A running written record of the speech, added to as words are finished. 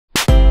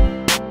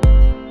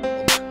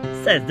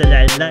says the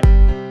landlord.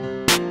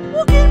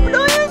 Okay,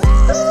 players.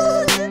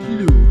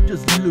 Look,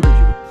 just look at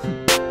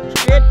you.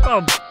 Straight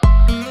bum.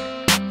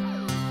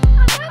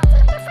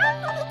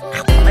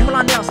 Hey, hold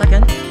on there a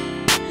second.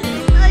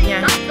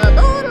 Yeah.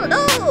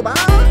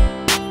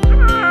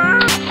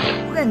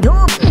 Fucking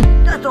tough.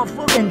 That's a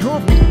fucking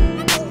tough.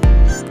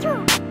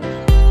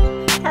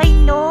 I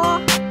know.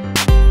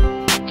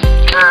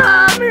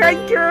 Ah, my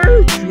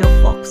girl. Three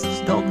of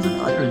foxes, dogs,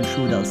 and other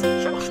intruders.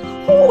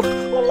 Oh,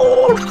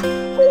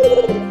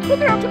 come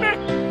here to me.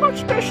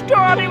 What's the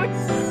story with...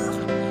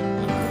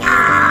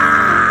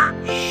 Ah!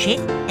 Shit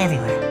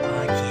everywhere.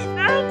 Oh,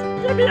 yeah.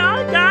 And give me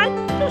all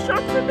gone. Just up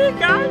to me,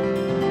 guy.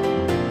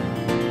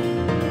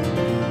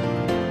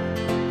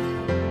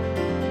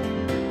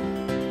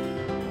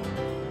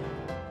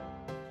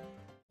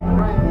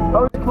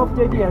 How is Club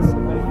JDS?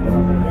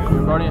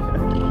 Brilliant.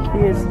 He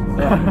is.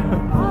 Yeah.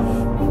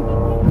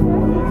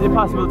 It's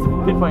impossible to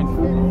pinpoint.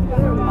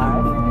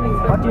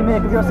 What do you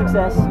make of your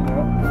success? I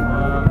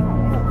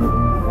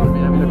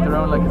mean, we looked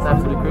around like it's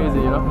absolutely crazy,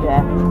 you know?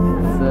 Yeah.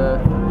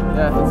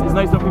 It's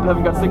nice that people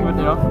haven't got sick of it,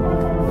 you know?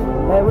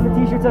 Will the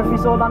t-shirts ever be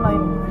sold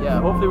online? Yeah,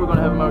 hopefully we're going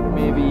to have them out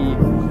maybe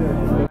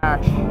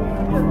March.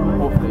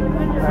 Hopefully.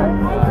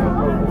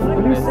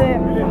 Will you say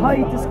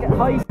high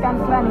scam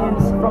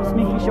clanians from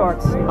Sminky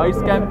Shorts? High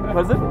scam,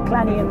 was it?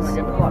 Clanians.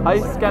 High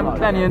scam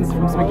clanians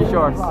from Sminky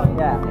Shorts.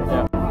 Yeah.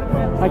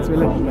 Thanks,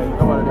 Willie.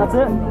 That's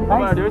it.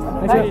 Come on, dude.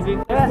 Thanks. Take it easy.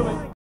 Yeah.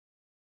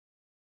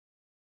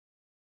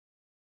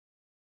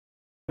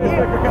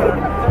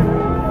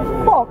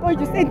 Fuck, I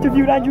just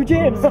interviewed Andrew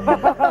James.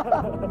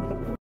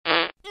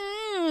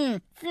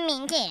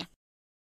 Sminky.